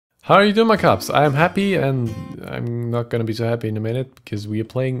How are you doing, my cops? I am happy, and I'm not gonna be so happy in a minute because we are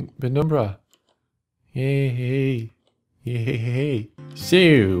playing Penumbra. Yay! Yay! So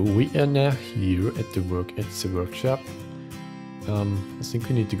we are now here at the workshop. I think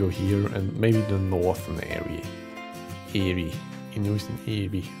we need to go here and maybe the northern area. In northern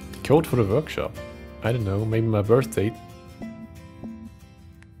area. The code for the workshop. I don't know. Maybe my birth date.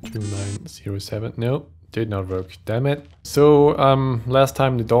 2907. No. Did not work, damn it. So, last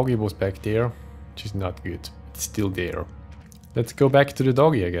time the doggy was back there, which is not good. It's still there. Let's go back to the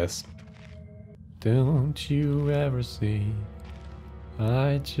doggy, I guess. Don't you ever say,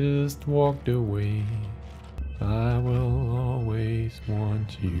 I just walked away. I will always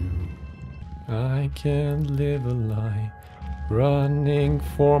want you. I can't live a lie, running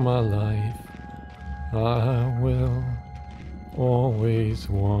for my life. I will always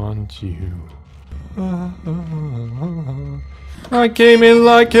want you. I came in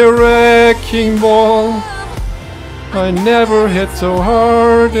like a wrecking ball. I never hit so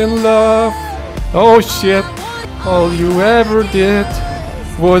hard in love. Oh shit! All you ever did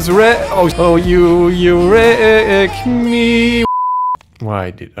was you wreck me.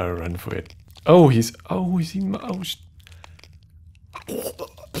 Why did I run for it? Oh, he's in my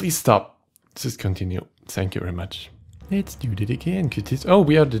Please stop. Just continue. Thank you very much. Let's do that again, cause it's... Oh,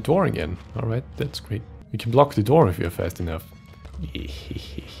 we are at the door again. Alright, that's great. We can block the door if we are fast enough.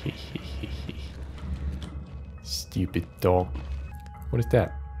 Stupid dog. What is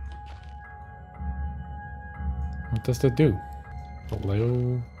that? What does that do?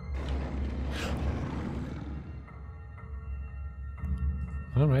 Hello?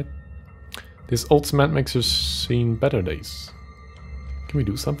 Alright. This old cement makes us seen better days. Can we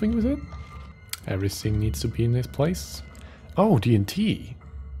do something with it? Everything needs to be in this place. Oh, D&T.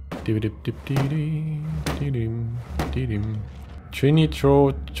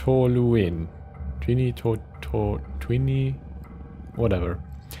 Trinitrotoluene. Twini... Whatever.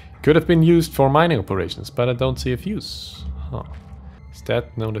 Could have been used for mining operations, but I don't see a fuse. Huh. Is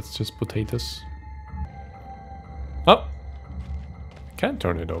that? No, that's just potatoes. Oh! I can't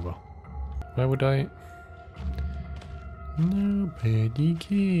turn it over. Why would I? Nobody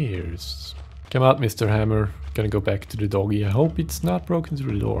cares. Come out, Mr. Hammer. Gonna go back to the doggy. I hope it's not broken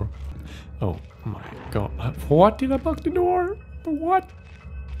through the door. Oh my god. For what did I block the door? For what?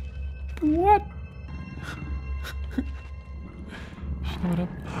 For what? Shut up.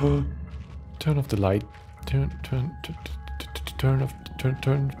 Turn off the light. Turn off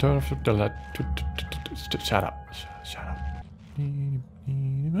the light. Shut up. Shut up.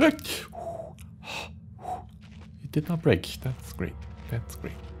 It did not break. That's great. That's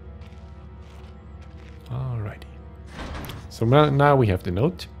great. Alrighty. So now we have the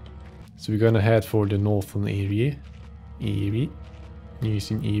note. So we're gonna head for the northern area.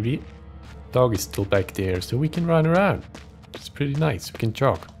 Using area. Dog is still back there, so we can run around. It's pretty nice. We can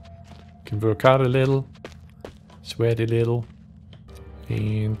jog. We can work out a little. Sweat a little.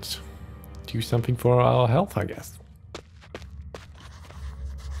 And do something for our health, I guess.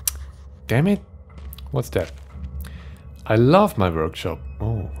 Damn it. What's that? I love my workshop.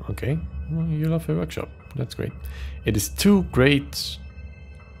 Oh, okay. Well, you love your workshop. That's great. It is too great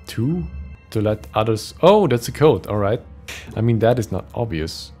to let others... Oh, that's a code. All right. I mean, that is not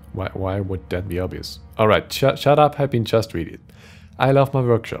obvious. Why would that be obvious? All right. Shut up. I've been just read it. I love my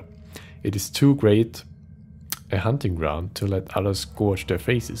workshop. It is too great a hunting ground to let others gorge their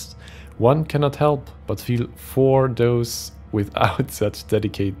faces. One cannot help but feel for those without such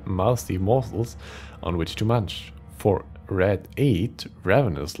dedicated mouthy morsels on which to munch. For Red ate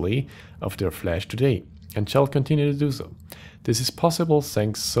ravenously of their flesh today, and shall continue to do so. This is possible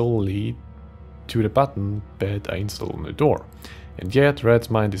thanks solely to the button bed I installed on the door. And yet Red's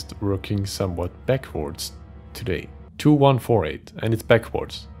mind is working somewhat backwards today. 2148, and it's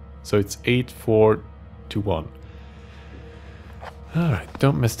backwards. So it's 8421. Alright,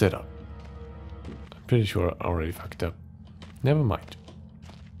 don't mess that up. I'm pretty sure I already fucked up. Never mind.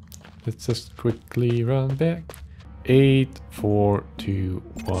 Let's just quickly run back. 8, 4, 2,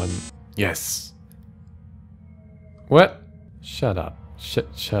 1. Yes. What? Shut up. Shut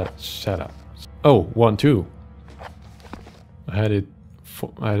up. Oh, 1, 2. I had it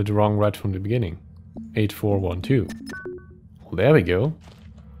wrong right from the beginning. 8, 4, 1, 2. Well, there we go.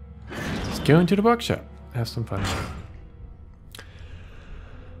 Let's go into the workshop. Have some fun.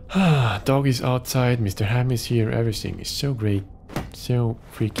 Dog is outside. Mr. Ham is here. Everything is so great. So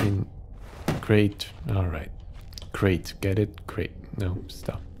freaking great. All right. Great, get it? Great. No,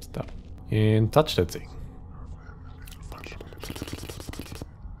 stop. And touch that thing.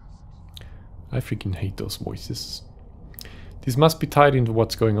 I freaking hate those voices. This must be tied into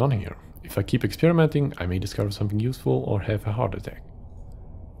what's going on here. If I keep experimenting, I may discover something useful or have a heart attack.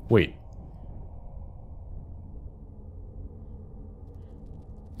 Wait.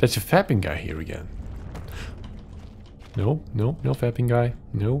 That's a fapping guy here again. No, no, no fapping guy.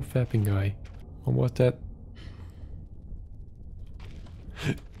 No fapping guy. What was that?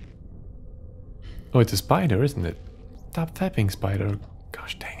 Oh, it's a spider, isn't it? Stop fapping, spider.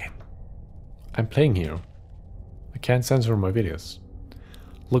 Gosh dang it. I'm playing here. I can't censor my videos.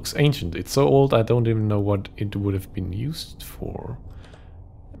 Looks ancient. It's so old I don't even know what it would have been used for.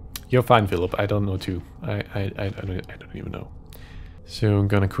 You're fine, Philip. I don't know too. I don't even know. So I'm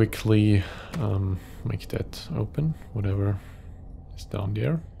gonna quickly make that open. Whatever is down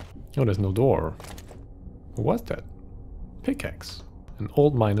there. Oh, there's no door. What was that? Pickaxe. An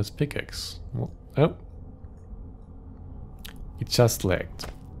old miner's pickaxe. Oh. It just lagged.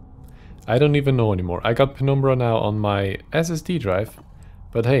 I don't even know anymore. I got Penumbra now on my SSD drive.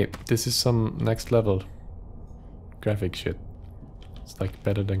 But hey, this is some next level graphic shit. It's like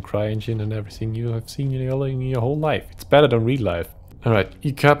better than CryEngine and everything you have seen in your whole life. It's better than real life. Alright,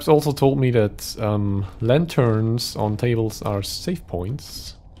 eCaps also told me that lanterns on tables are save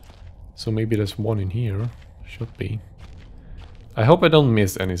points. So maybe there's one in here. Should be. I hope I don't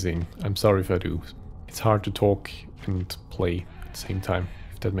miss anything. I'm sorry if I do. It's hard to talk and play at the same time,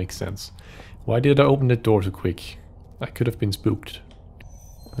 if that makes sense. Why did I open that door so quick? I could have been spooked.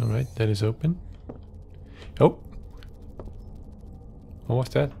 Alright, that is open. Oh! What was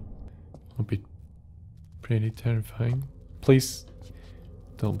that? A bit pretty terrifying. Please,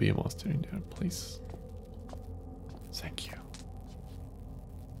 don't be a monster in there, please. Thank you.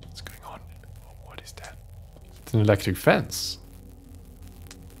 What's going on? What is that? It's an electric fence.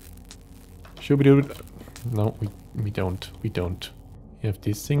 Should we do it? No, we don't. We don't. We have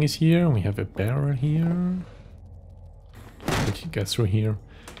this thing is here. We have a barrel here. We can get through here.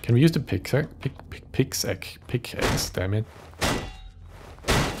 Can we use the pickaxe? Damn it.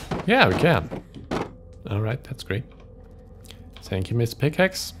 Yeah, we can. Alright, that's great. Thank you, Mr.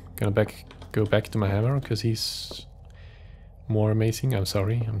 Pickaxe. Gonna go back to my hammer because he's more amazing. I'm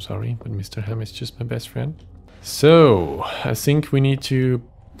sorry, but Mr. Hammer is just my best friend. So, I think we need to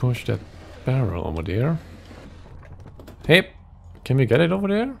push that barrel over there. Hey, can we get it over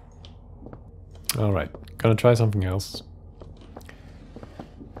there? Alright, gonna try something else.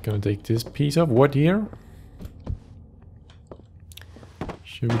 Gonna take this piece of wood here.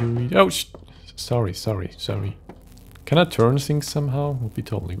 Should we do it? Oh, sorry. Can I turn things somehow? Would be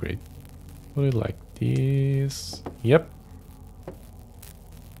totally great. Put it like this. Yep.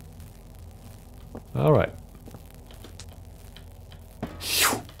 Alright.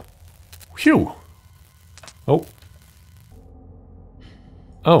 Phew! Oh.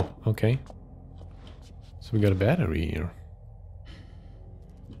 Oh, okay. So we got a battery here.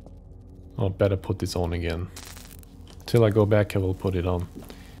 Oh, better put this on again. Till I go back, I will put it on.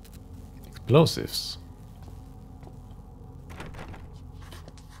 Explosives.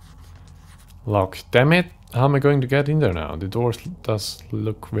 Lock. Damn it! How am I going to get in there now? The door does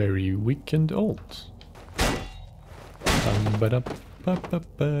look very weak and old.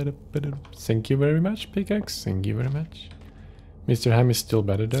 Thank you very much, Pickaxe. Thank you very much. Mr. Ham is still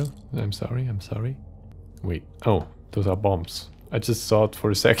better though. I'm sorry. Wait. Oh, those are bombs. I just thought for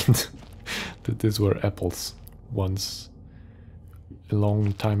a second that these were apples once a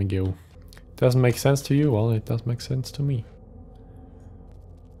long time ago. Doesn't make sense to you? Well, it does make sense to me.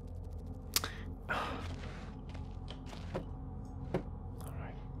 Alright.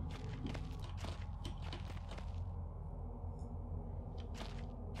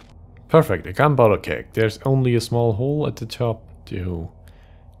 Perfect, a gunpowder keg. There's only a small hole at the top, though.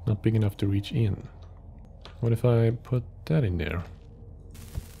 Not big enough to reach in. What if I put that in there?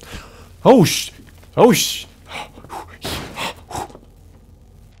 Oh sh! Oh sh!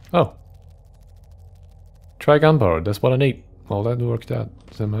 Oh. Try gunpowder, that's what I need. Well, that worked out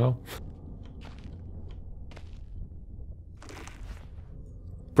somehow.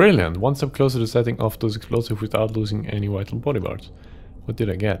 Brilliant! One step closer to setting off those explosives without losing any vital body parts. What did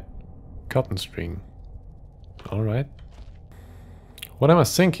I get? Cotton string. Alright. What am I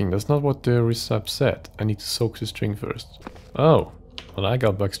thinking? That's not what the recipe said. I need to soak the string first. Oh. Well, I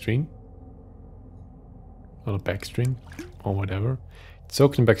got backstring. Or a backstring. Or whatever. It's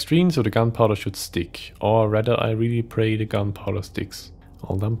soaked in backstring, so the gunpowder should stick. Or rather, I really pray the gunpowder sticks.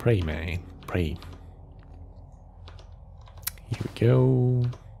 All done pray, man. Pray. Here we go.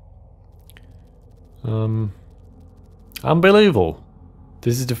 Unbelievable.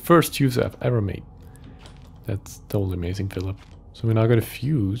 This is the first fuse I've ever made. That's totally amazing, Philip. So we're now gonna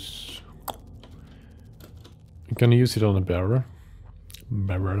fuse I'm gonna use it on a barrel.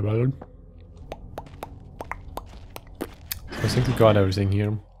 I think we got everything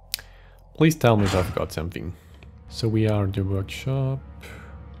here. Please tell me if I forgot something. So we are in the workshop.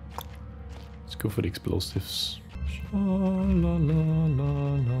 Let's go for the explosives.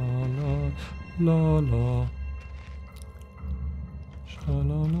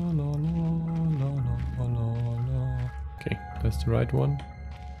 Okay, that's the right one.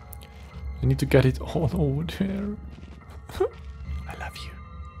 I need to get it all over there. I love you.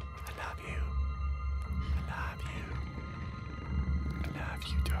 I love you. I love you. I love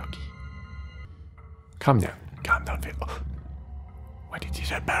you, doggy. Calm down, Phil. Why did you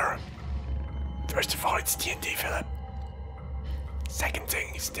say barrel? First of all, it's TNT, Philip. Second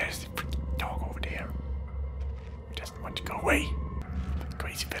thing is there's a freaking dog over there. Who doesn't want to go away.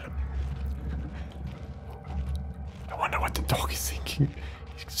 Crazy Philip. I wonder what the dog is thinking.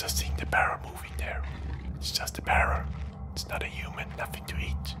 He's just seeing the barrel moving there. It's just a barrel. It's not a human, nothing to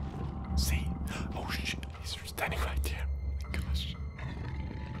eat. See? Oh shit, he's standing right there. Oh my gosh.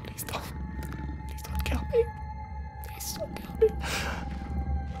 Please don't kill me. Please don't kill me.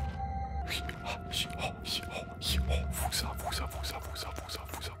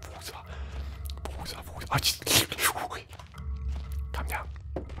 Calm down.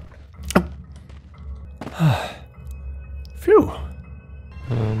 Phew.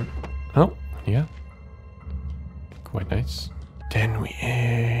 Oh, yeah. Quite nice. Then we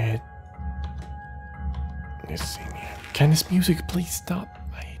add this thing here. Can this music please stop?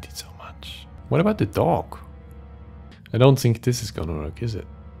 I hate it so much. What about the dog? I don't think this is gonna work, is it?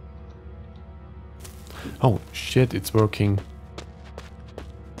 Oh shit, it's working.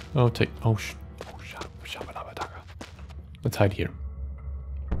 Oh, let's hide here.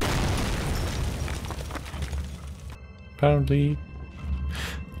 Apparently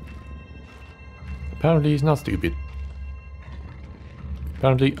he's not stupid.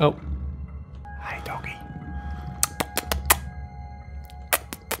 Apparently, oh. Hi, doggy.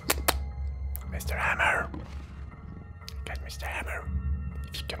 Mr. Hammer. Get Mr. Hammer.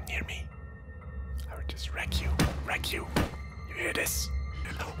 If you come near me, I will just wreck you. You hear this?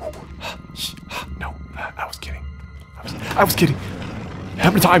 No, I was kidding. I was kidding.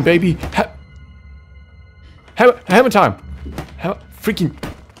 Hammer time, baby. Hammer time. Freaking.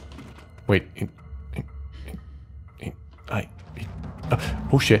 Wait.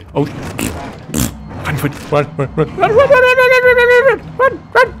 Oh shit. Oh.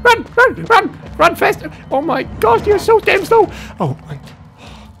 Run faster. Oh my gosh, you're so damn slow. Oh.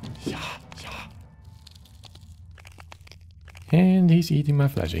 Yeah. And he's eating my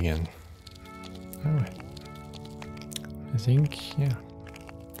flesh again. Alright. I think, yeah.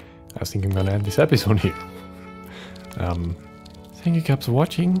 I think I'm gonna end this episode here. Thank you guys for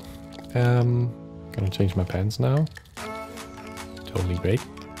watching. Gonna change my pants now. Totally great.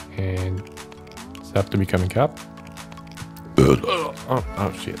 And it's up to becoming up.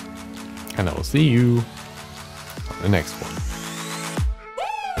 Oh shit. And I will see you on the next one.